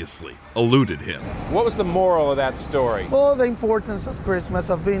obviously eluded him. What was the moral of that story? Well, the importance of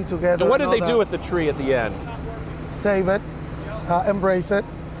Christmas, of being together. And what did they do with the tree at the end? Save it, embrace it.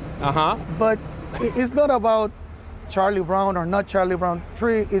 Uh-huh. But it's not about Charlie Brown or not Charlie Brown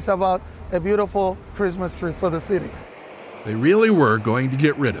tree. It's about a beautiful Christmas tree for the city. They really were going to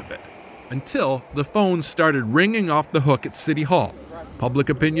get rid of it, until the phones started ringing off the hook at City Hall. Public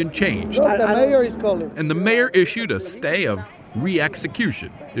opinion changed. Look, the mayor is calling. And the mayor issued a stay of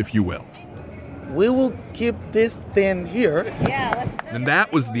re-execution, if you will. We will keep this thing here. And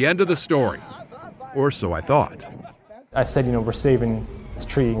that was the end of the story. Or so I thought. I said, we're saving this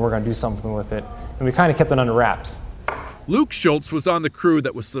tree, we're going to do something with it. And we kind of kept it under wraps. Luke Schultz was on the crew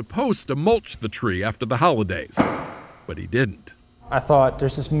that was supposed to mulch the tree after the holidays, but he didn't. I thought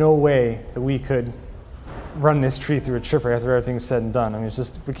there's just no way that we could run this tree through a chipper after everything's said and done.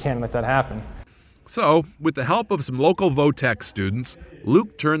 We can't let that happen. So, with the help of some local Votech students,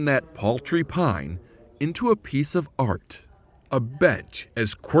 Luke turned that paltry pine into a piece of art. A bench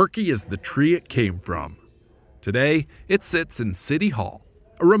as quirky as the tree it came from. Today, it sits in City Hall,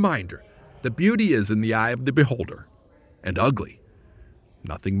 a reminder that beauty is in the eye of the beholder, and ugly,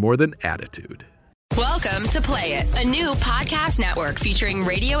 nothing more than attitude. Welcome to Play It, a new podcast network featuring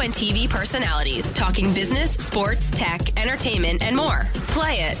radio and TV personalities talking business, sports, tech, entertainment, and more.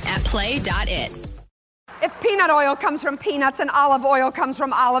 Play it at play.it. If peanut oil comes from peanuts and olive oil comes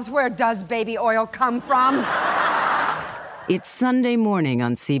from olives, where does baby oil come from? It's Sunday morning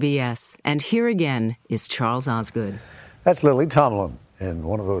on CBS, and here again is Charles Osgood. That's Lily Tomlin in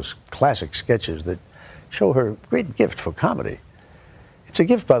one of those classic sketches that show her great gift for comedy. It's a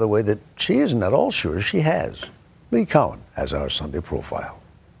gift, by the way, that she isn't at all sure she has. Lee Cowan has our Sunday profile.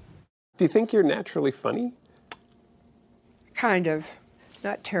 Do you think you're naturally funny? Kind of.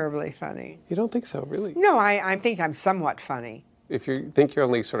 Not terribly funny. You don't think so, really? No, I think I'm somewhat funny. If you think you're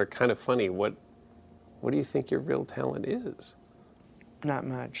only sort of kind of funny, what do you think your real talent is? Not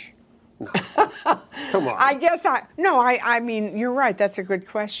much. No. Come on. I guess I mean, you're right. That's a good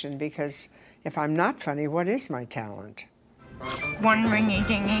question, because if I'm not funny, what is my talent? One ringy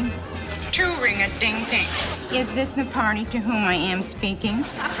dingy. two ring-a-ding-ding. Is this the party to whom I am speaking?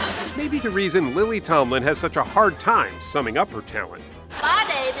 Maybe the reason Lily Tomlin has such a hard time summing up her talent My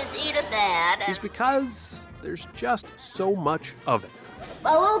name is Edith Ann. is because there's just so much of it.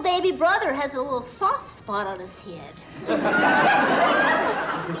 My little baby brother has a little soft spot on his head.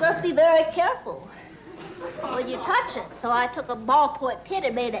 You must be very careful when you touch it. So I took a ballpoint pen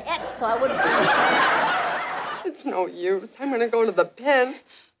and made an X so I wouldn't find it. It's no use. I'm going to go to the pen.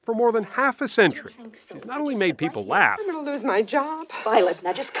 For more than half a century, she's not only made people laugh, I'm going to lose my job. Violet,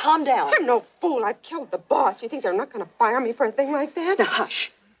 now just calm down. I'm no fool. I've killed the boss. You think they're not going to fire me for a thing like that? Now,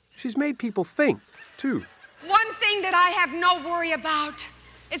 hush. she's made people think, too. One thing that I have no worry about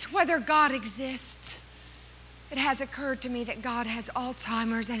is whether God exists. It has occurred to me that God has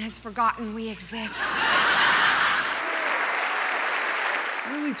Alzheimer's and has forgotten we exist.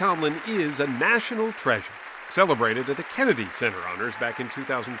 Lily Tomlin is a national treasure, celebrated at the Kennedy Center Honors back in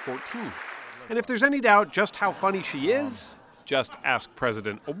 2014. And if there's any doubt just how funny she is, just ask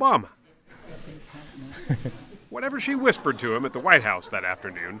President Obama. Whatever she whispered to him at the White House that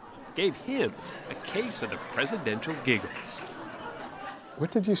afternoon gave him a case of the presidential giggles.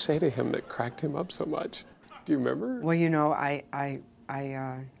 What did you say to him that cracked him up so much? Do you remember? Well, you know,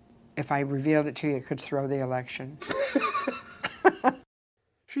 if I revealed it to you, it could throw the election.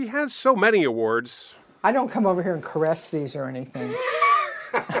 She has so many awards. I don't come over here and caress these or anything.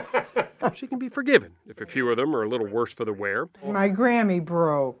 She can be forgiven if a few of them are a little worse for the wear. My Grammy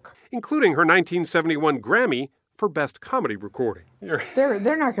broke. Including her 1971 Grammy for Best Comedy Recording.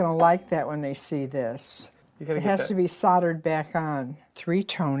 They're not going to like that when they see this. It has to be soldered back on. 3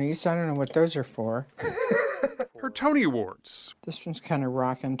 Tonys. I don't know what those are for. Her Tony Awards. This one's kind of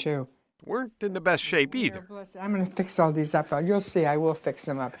rocking, too. Weren't in the best shape either. I'm going to fix all these up. You'll see, I will fix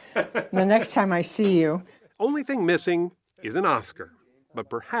them up. The next time I see you. Only thing missing is an Oscar, but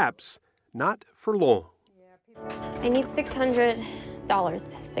perhaps not for long. I need $600.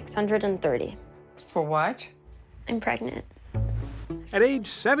 $630. For what? I'm pregnant. At age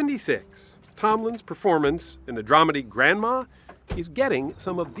 76, Tomlin's performance in the dramedy Grandma is getting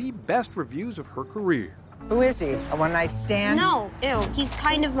some of the best reviews of her career. Who is he? A one-night stand? No, ew. He's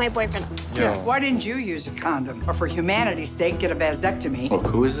kind of my boyfriend. Yeah. Why didn't you use a condom? Or for humanity's sake, get a vasectomy? Oh,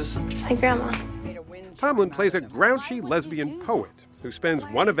 who is this? It's my grandma. Tomlin plays a grouchy lesbian poet who spends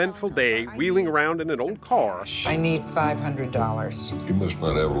one eventful day wheeling around in an old car. I need $500. You must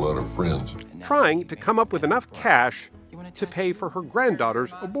not have a lot of friends. Trying to come up with enough cash to pay for her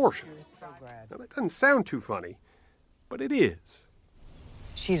granddaughter's abortion. Now, that doesn't sound too funny, but it is.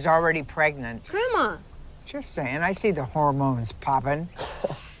 She's already pregnant. Grandma. Just saying, I see the hormones popping.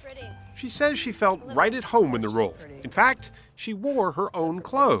 She says she felt right at home in the role. In fact, she wore her own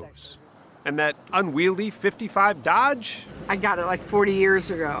clothes. And that unwieldy 55 Dodge? I got it like 40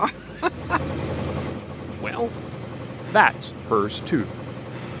 years ago. Well, that's hers too.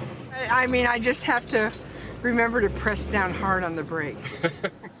 I mean, I just have to remember to press down hard on the brake.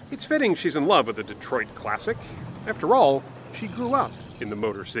 It's fitting she's in love with the Detroit classic. After all, she grew up in the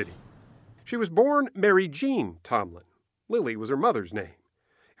Motor City. She was born Mary Jean Tomlin. Lily was her mother's name.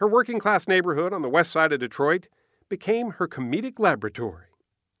 Her working-class neighborhood on the west side of Detroit became her comedic laboratory.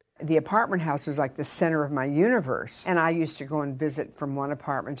 The apartment house was like the center of my universe, and I used to go and visit from one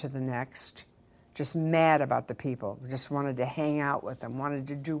apartment to the next, just mad about the people, just wanted to hang out with them, wanted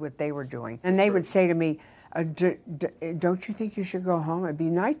to do what they were doing. And they would say to me, don't you think you should go home? It'd be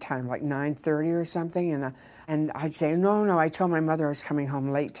nighttime, like 9:30 or something, and I'd say, no, I told my mother I was coming home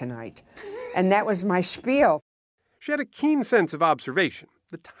late tonight. And that was my spiel. She had a keen sense of observation,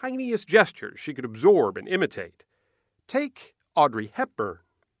 the tiniest gestures she could absorb and imitate. Take Audrey Hepburn.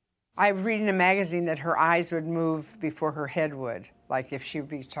 I would read in a magazine that her eyes would move before her head would. Like if she would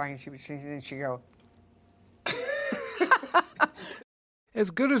be talking, she'd go. As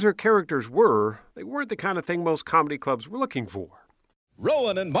good as her characters were, they weren't the kind of thing most comedy clubs were looking for.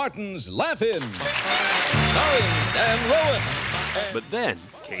 Rowan and Martin's Laugh-In, starring Dan Rowan. But then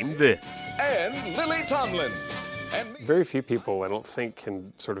came this. And Lily Tomlin. Very few people, I don't think,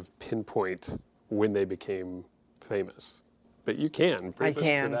 can sort of pinpoint when they became famous. But you can. I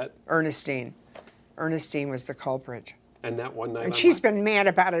can. Ernestine. Ernestine was the culprit. And that one night. And she's been mad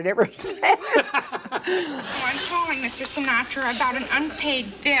about it ever since. I'm calling Mr. Sinatra about an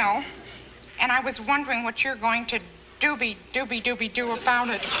unpaid bill, and I was wondering what you're going to do about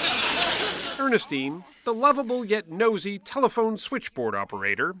it. Ernestine, the lovable yet nosy telephone switchboard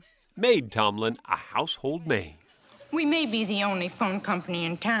operator, made Tomlin a household name. We may be the only phone company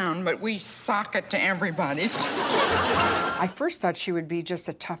in town, but we sock it to everybody. I first thought she would be just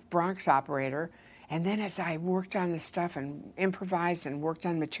a tough Bronx operator, And then as I worked on the stuff and improvised and worked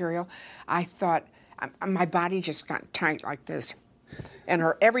on material, I thought my body just got tight like this. And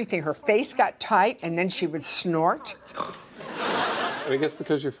her face got tight, and then she would snort. I guess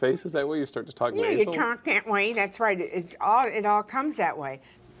because your face is that way, you start to talk nasal? Yeah, you talk that way. That's right. It all comes that way.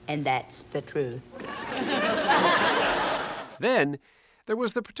 And that's the truth. Then there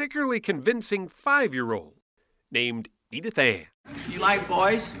was the particularly convincing 5-year-old named Edith Ann. You like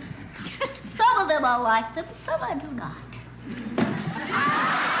boys? Some of them I like them, but some I do not.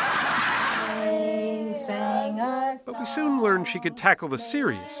 But we soon learned she could tackle the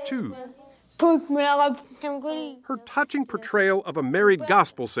serious, too. Her touching portrayal of a married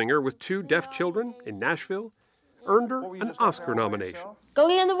gospel singer with 2 deaf children in Nashville earned her an Oscar nomination.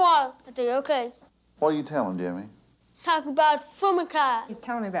 Going in the water, I think, okay. What are you telling Jimmy? Talk about swimming class. He's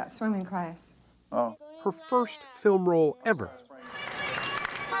telling me about swimming class. Oh. Her first film role ever.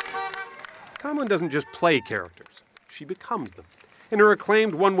 Tomlin doesn't just play characters, she becomes them. In her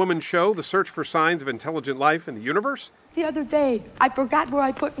acclaimed one-woman show, The Search for Signs of Intelligent Life in the Universe, The other day, I forgot where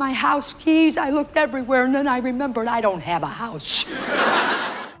I put my house keys. I looked everywhere, and then I remembered I don't have a house.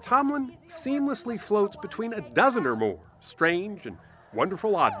 Tomlin seamlessly floats between a dozen or more strange and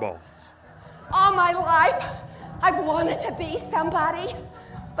wonderful oddballs. All my life, I've wanted to be somebody,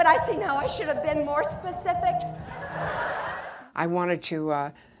 but I see now I should have been more specific. I wanted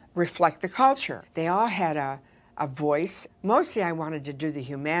to reflect the culture. They all had a voice. Mostly I wanted to do the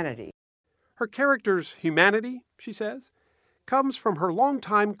humanity. Her character's humanity, she says, comes from her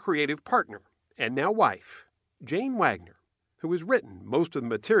longtime creative partner and now wife, Jane Wagner, who has written most of the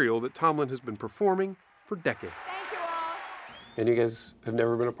material that Tomlin has been performing for decades. Thank you all. And you guys have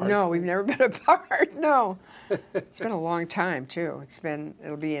never been apart? No, we've never been apart, no. It's been a long time, too.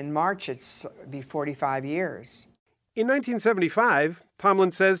 It'll be in March, it'll be 45 years. In 1975, Tomlin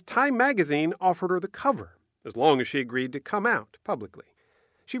says Time magazine offered her the cover, as long as she agreed to come out publicly.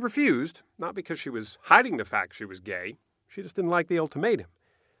 She refused, not because she was hiding the fact she was gay. She just didn't like the ultimatum.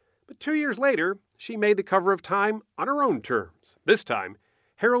 But 2 years later, she made the cover of Time on her own terms, this time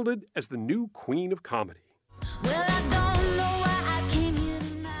heralded as the new queen of comedy.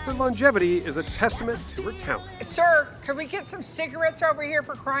 Her longevity is a testament to her talent. Sir, can we get some cigarettes over here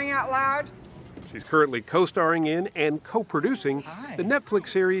for crying out loud? She's currently co-starring in and co-producing the Netflix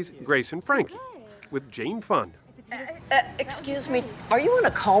series Grace and Frankie with Jane Fonda. Excuse me, are you in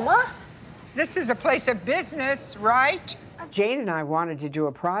a coma? This is a place of business, right? Jane and I wanted to do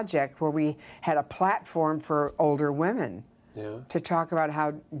a project where we had a platform for older women to talk about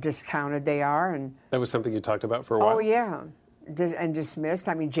how discounted they are. And that was something you talked about for a while? Oh, yeah. And dismissed.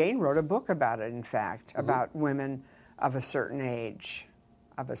 I mean, Jane wrote a book about it, in fact, about women of a certain age.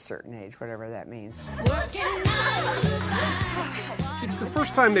 Whatever that means. It's the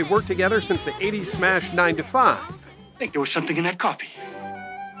first time they've worked together since the 80s smash 9 to 5. I think there was something in that coffee.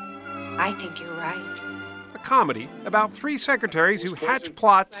 I think you're right. A comedy about 3 secretaries who hatch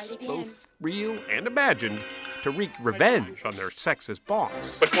plots, both real and imagined, to wreak revenge on their sexist boss.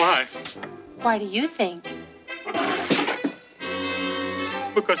 But why? Why do you think?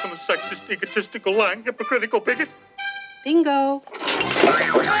 Because I'm a sexist, egotistical, lying, hypocritical bigot. Bingo.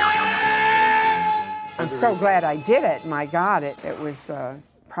 I'm so glad I did it. My God, it was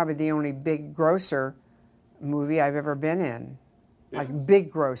probably the only big grosser movie I've ever been in. Like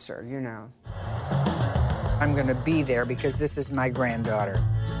big grosser, you know. I'm going to be there because this is my granddaughter.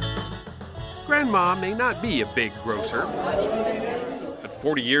 Grandma may not be a big grosser, but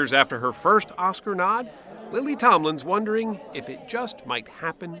 40 years after her first Oscar nod, Lily Tomlin's wondering if it just might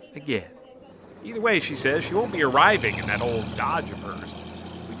happen again. Either way, she says, she won't be arriving in that old Dodge of hers.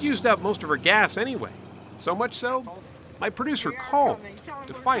 We'd used up most of her gas anyway. So much so, my producer called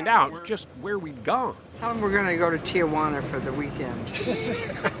to find out just where we'd gone. Tell them we're going to go to Tijuana for the weekend.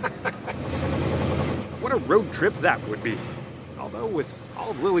 What a road trip that would be. Although with all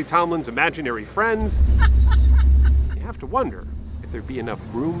of Lily Tomlin's imaginary friends, you have to wonder if there'd be enough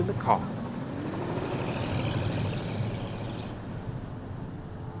room in the car.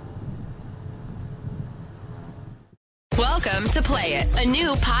 Welcome to Play It, a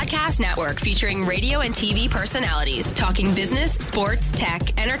new podcast network featuring radio and TV personalities talking business, sports,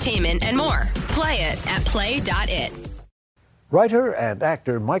 tech, entertainment, and more. Play it at play.it. Writer and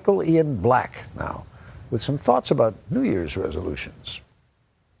actor Michael Ian Black now with some thoughts about New Year's resolutions.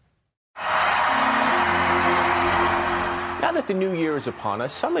 Now that the new year is upon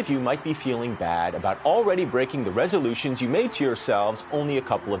us, some of you might be feeling bad about already breaking the resolutions you made to yourselves only a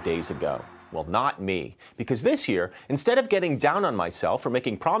couple of days ago. Well, not me. Because this year, instead of getting down on myself or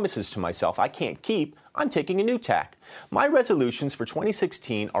making promises to myself I can't keep, I'm taking a new tack. My resolutions for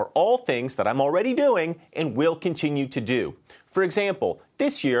 2016 are all things that I'm already doing and will continue to do. For example,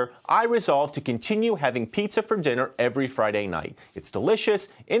 this year, I resolved to continue having pizza for dinner every Friday night. It's delicious,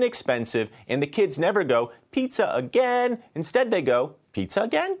 inexpensive, and the kids never go, pizza again. Instead, they go, pizza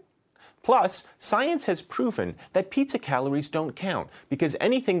again? Plus, science has proven that pizza calories don't count because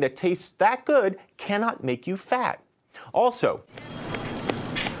anything that tastes that good cannot make you fat. Also,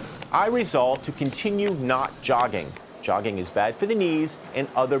 I resolved to continue not jogging. Jogging is bad for the knees and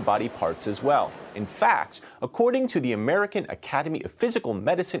other body parts as well. In fact, according to the American Academy of Physical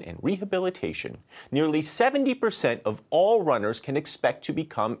Medicine and Rehabilitation, nearly 70% of all runners can expect to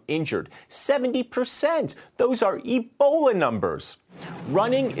become injured. 70%! Those are Ebola numbers.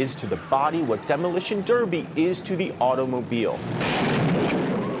 Running is to the body what demolition derby is to the automobile.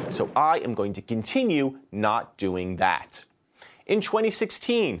 So I am going to continue not doing that. In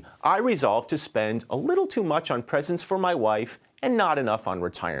 2016, I resolved to spend a little too much on presents for my wife and not enough on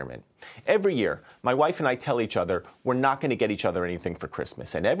retirement. Every year, my wife and I tell each other we're not going to get each other anything for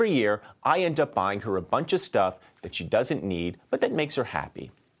Christmas. And every year, I end up buying her a bunch of stuff that she doesn't need, but that makes her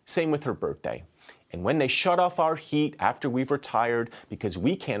happy. Same with her birthday. And when they shut off our heat after we've retired because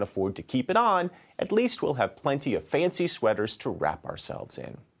we can't afford to keep it on, at least we'll have plenty of fancy sweaters to wrap ourselves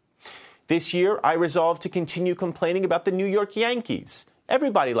in. This year, I resolved to continue complaining about the New York Yankees.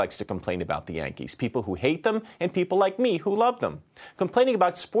 Everybody likes to complain about the Yankees, people who hate them and people like me who love them. Complaining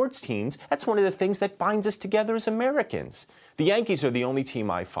about sports teams, that's one of the things that binds us together as Americans. The Yankees are the only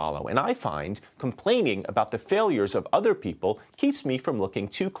team I follow, and I find complaining about the failures of other people keeps me from looking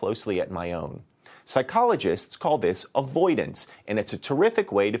too closely at my own. Psychologists call this avoidance, and it's a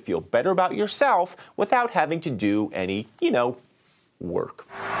terrific way to feel better about yourself without having to do any, work.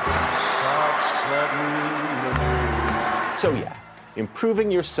 So yeah, improving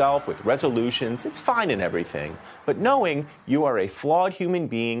yourself with resolutions, it's fine and everything. But knowing you are a flawed human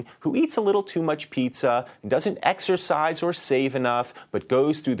being who eats a little too much pizza, and doesn't exercise or save enough, but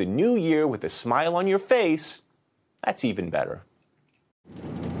goes through the new year with a smile on your face, that's even better.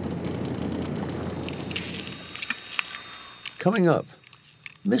 Coming up,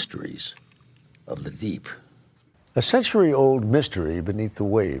 mysteries of the deep. A century-old mystery beneath the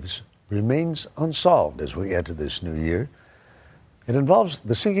waves remains unsolved as we enter this new year. It involves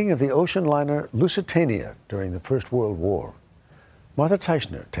the sinking of the ocean liner Lusitania during the First World War. Martha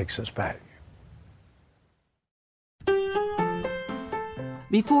Teichner takes us back.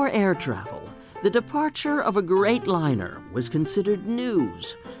 Before air travel, the departure of a great liner was considered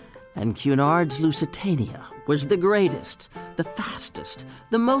news, and Cunard's Lusitania was the greatest, the fastest,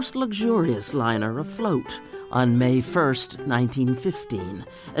 the most luxurious liner afloat on May 1st, 1915,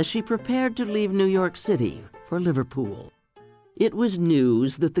 as she prepared to leave New York City for Liverpool. It was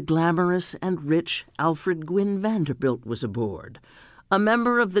news that the glamorous and rich Alfred Gwynne Vanderbilt was aboard, a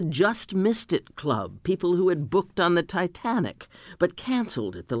member of the Just Missed It Club, people who had booked on the Titanic but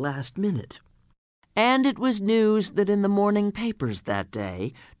canceled at the last minute. And it was news that in the morning papers that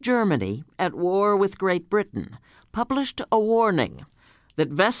day, Germany, at war with Great Britain, published a warning that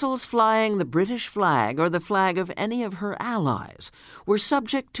vessels flying the British flag or the flag of any of her allies were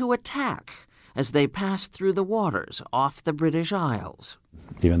subject to attack as they passed through the waters off the British Isles.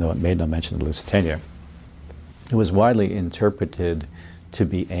 Even though it made no mention of the Lusitania, it was widely interpreted to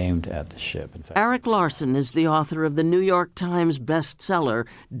be aimed at the ship. In fact, Eric Larson is the author of the New York Times bestseller,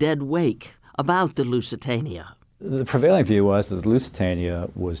 Dead Wake, about the Lusitania. The prevailing view was that the Lusitania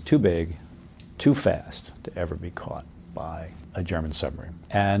was too big, too fast to ever be caught by a German submarine.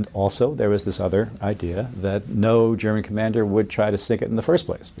 And also there was this other idea that no German commander would try to sink it in the first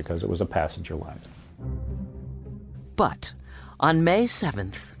place because it was a passenger liner. But on May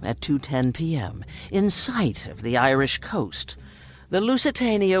 7th at 2:10 p.m., in sight of the Irish coast, the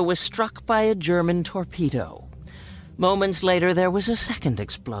Lusitania was struck by a German torpedo. Moments later, there was a second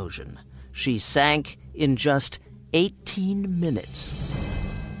explosion. She sank in just 18 minutes.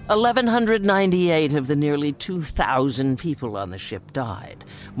 1,198 of the nearly 2,000 people on the ship died,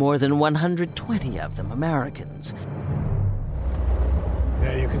 more than 120 of them Americans.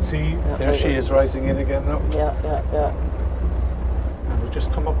 Yeah, you can see there she is rising in again now. Yeah. And we've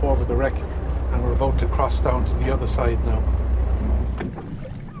just come up over the wreck and we're about to cross down to the other side now.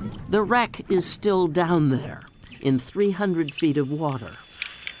 The wreck is still down there, in 300 feet of water.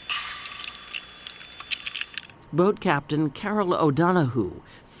 Boat Captain Carol O'Donoghue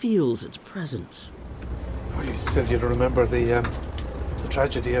feels its presence. Oh, you said you'd remember the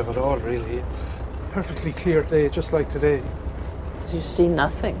tragedy of it all, really. Perfectly clear day, just like today. You see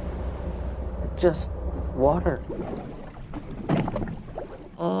nothing. just water.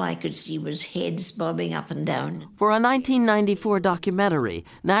 All I could see was heads bobbing up and down. For a 1994 documentary,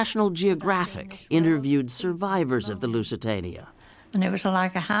 National Geographic interviewed survivors of the Lusitania. And it was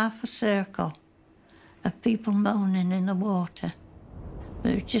like a half a circle of people moaning in the water.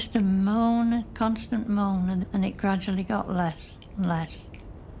 It was just a moan, a constant moan, and it gradually got less and less.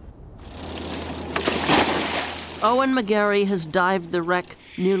 Owen McGarry has dived the wreck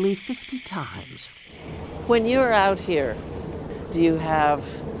nearly 50 times. When you're out here, do you have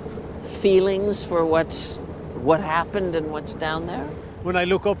feelings for what happened and what's down there? When I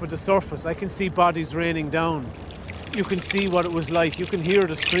look up at the surface, I can see bodies raining down. You can see what it was like. You can hear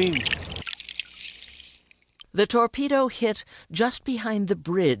the screams. The torpedo hit just behind the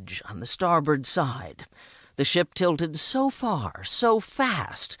bridge on the starboard side. The ship tilted so far, so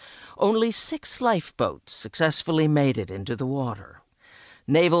fast, only 6 lifeboats successfully made it into the water.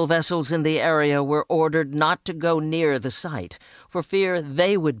 Naval vessels in the area were ordered not to go near the site for fear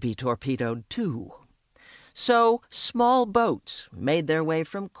they would be torpedoed too. So small boats made their way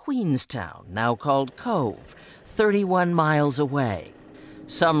from Queenstown, now called Cove, 31 miles away.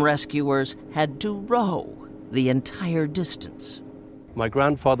 Some rescuers had to row the entire distance. My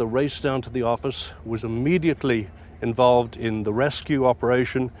grandfather raced down to the office, was immediately involved in the rescue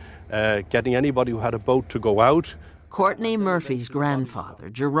operation, getting anybody who had a boat to go out. Courtney Murphy's grandfather,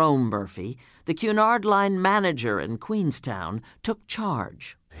 Jerome Murphy, the Cunard Line manager in Queenstown, took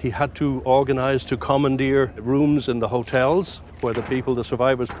charge. He had to organize to commandeer rooms in the hotels where the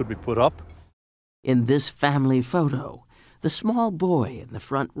survivors could be put up. In this family photo, the small boy in the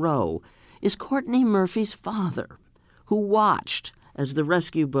front row is Courtney Murphy's father, who watched as the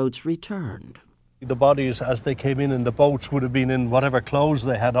rescue boats returned. The bodies, as they came in the boats, would have been in whatever clothes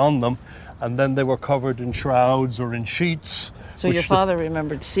they had on them, and then they were covered in shrouds or in sheets. So your father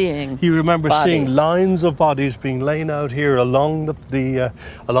remembered seeing He remembered bodies. seeing lines of bodies being laid out here along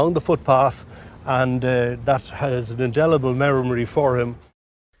the footpath, and that has an indelible memory for him.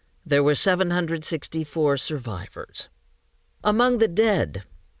 There were 764 survivors. Among the dead,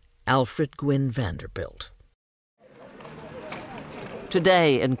 Alfred Gwynn Vanderbilt.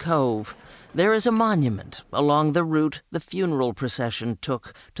 Today in Cove, there is a monument along the route the funeral procession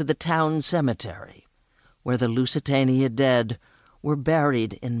took to the town cemetery, where the Lusitania dead were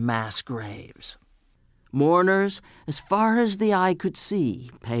buried in mass graves. Mourners, as far as the eye could see,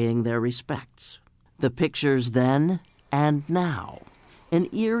 paying their respects. The pictures then and now,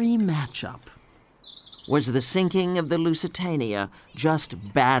 an eerie matchup. Was the sinking of the Lusitania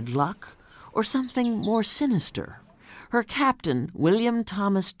just bad luck or something more sinister? Her captain, William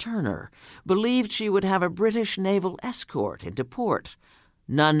Thomas Turner, believed she would have a British naval escort into port.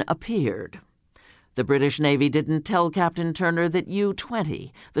 None appeared. The British Navy didn't tell Captain Turner that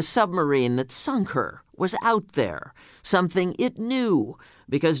U-20, the submarine that sunk her, was out there, something it knew,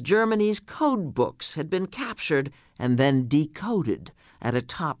 because Germany's code books had been captured and then decoded at a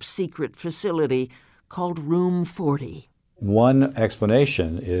top-secret facility called Room 40. One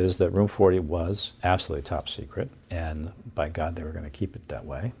explanation is that Room 40 was absolutely top secret, and by God, they were going to keep it that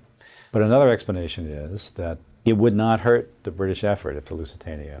way. But another explanation is that it would not hurt the British effort if the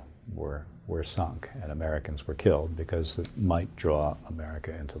Lusitania were sunk and Americans were killed, because it might draw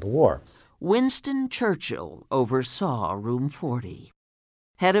America into the war. Winston Churchill oversaw Room 40.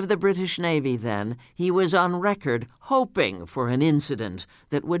 Head of the British Navy then, he was on record hoping for an incident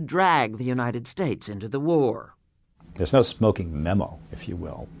that would drag the United States into the war. There's no smoking memo, if you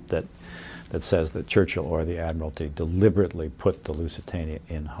will, that says that Churchill or the Admiralty deliberately put the Lusitania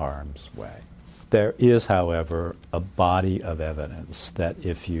in harm's way. There is, however, a body of evidence that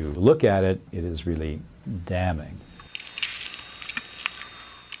if you look at it, it is really damning.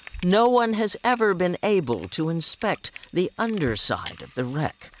 No one has ever been able to inspect the underside of the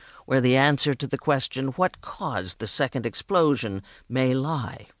wreck, where the answer to the question what caused the second explosion may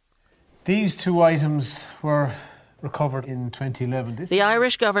lie. These 2 items were recovered in 2011. The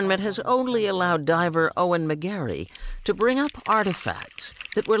Irish government has only allowed diver Owen McGarry to bring up artifacts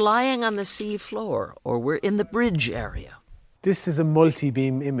that were lying on the sea floor or were in the bridge area. This is a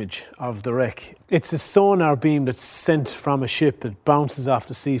multi-beam image of the wreck. It's a sonar beam that's sent from a ship. It bounces off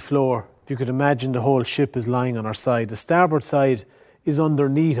the sea floor. If you could imagine, the whole ship is lying on her side. The starboard side is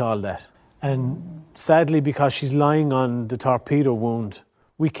underneath all that. And sadly, because she's lying on the torpedo wound,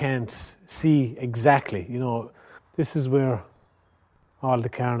 we can't see exactly, This is where all the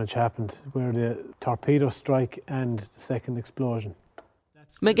carnage happened, where the torpedo strike and the second explosion.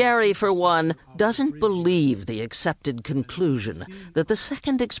 McGarry, for one, doesn't believe the accepted conclusion that the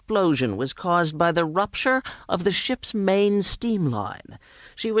second explosion was caused by the rupture of the ship's main steam line.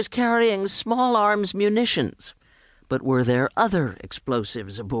 She was carrying small arms munitions. But were there other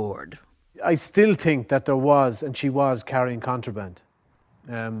explosives aboard? I still think that there was, and she was carrying contraband.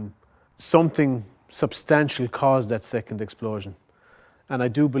 Something substantial caused that second explosion. And I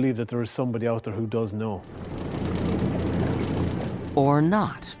do believe that there is somebody out there who does know. Or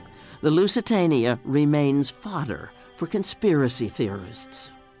not. The Lusitania remains fodder for conspiracy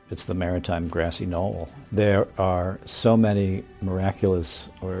theorists. It's the maritime grassy knoll. There are so many miraculous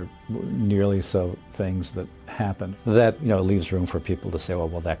or nearly so things that happen that, leaves room for people to say, well,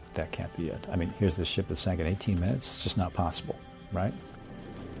 that can't be it. I mean, here's this ship that sank in 18 minutes. It's just not possible, right?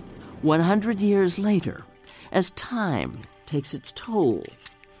 100 years later, as time takes its toll,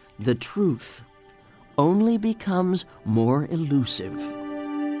 the truth only becomes more elusive.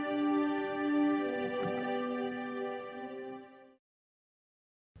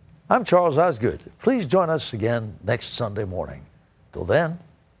 I'm Charles Osgood. Please join us again next Sunday morning. Till then,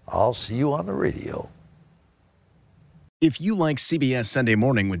 I'll see you on the radio. If you like CBS Sunday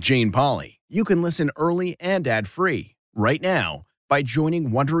Morning with Jane Pauley, you can listen early and ad-free right now by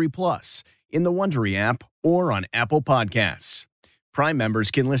joining Wondery Plus in the Wondery app or on Apple Podcasts. Prime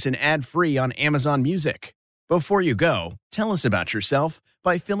members can listen ad-free on Amazon Music. Before you go, tell us about yourself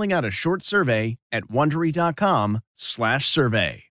by filling out a short survey at Wondery.com/survey.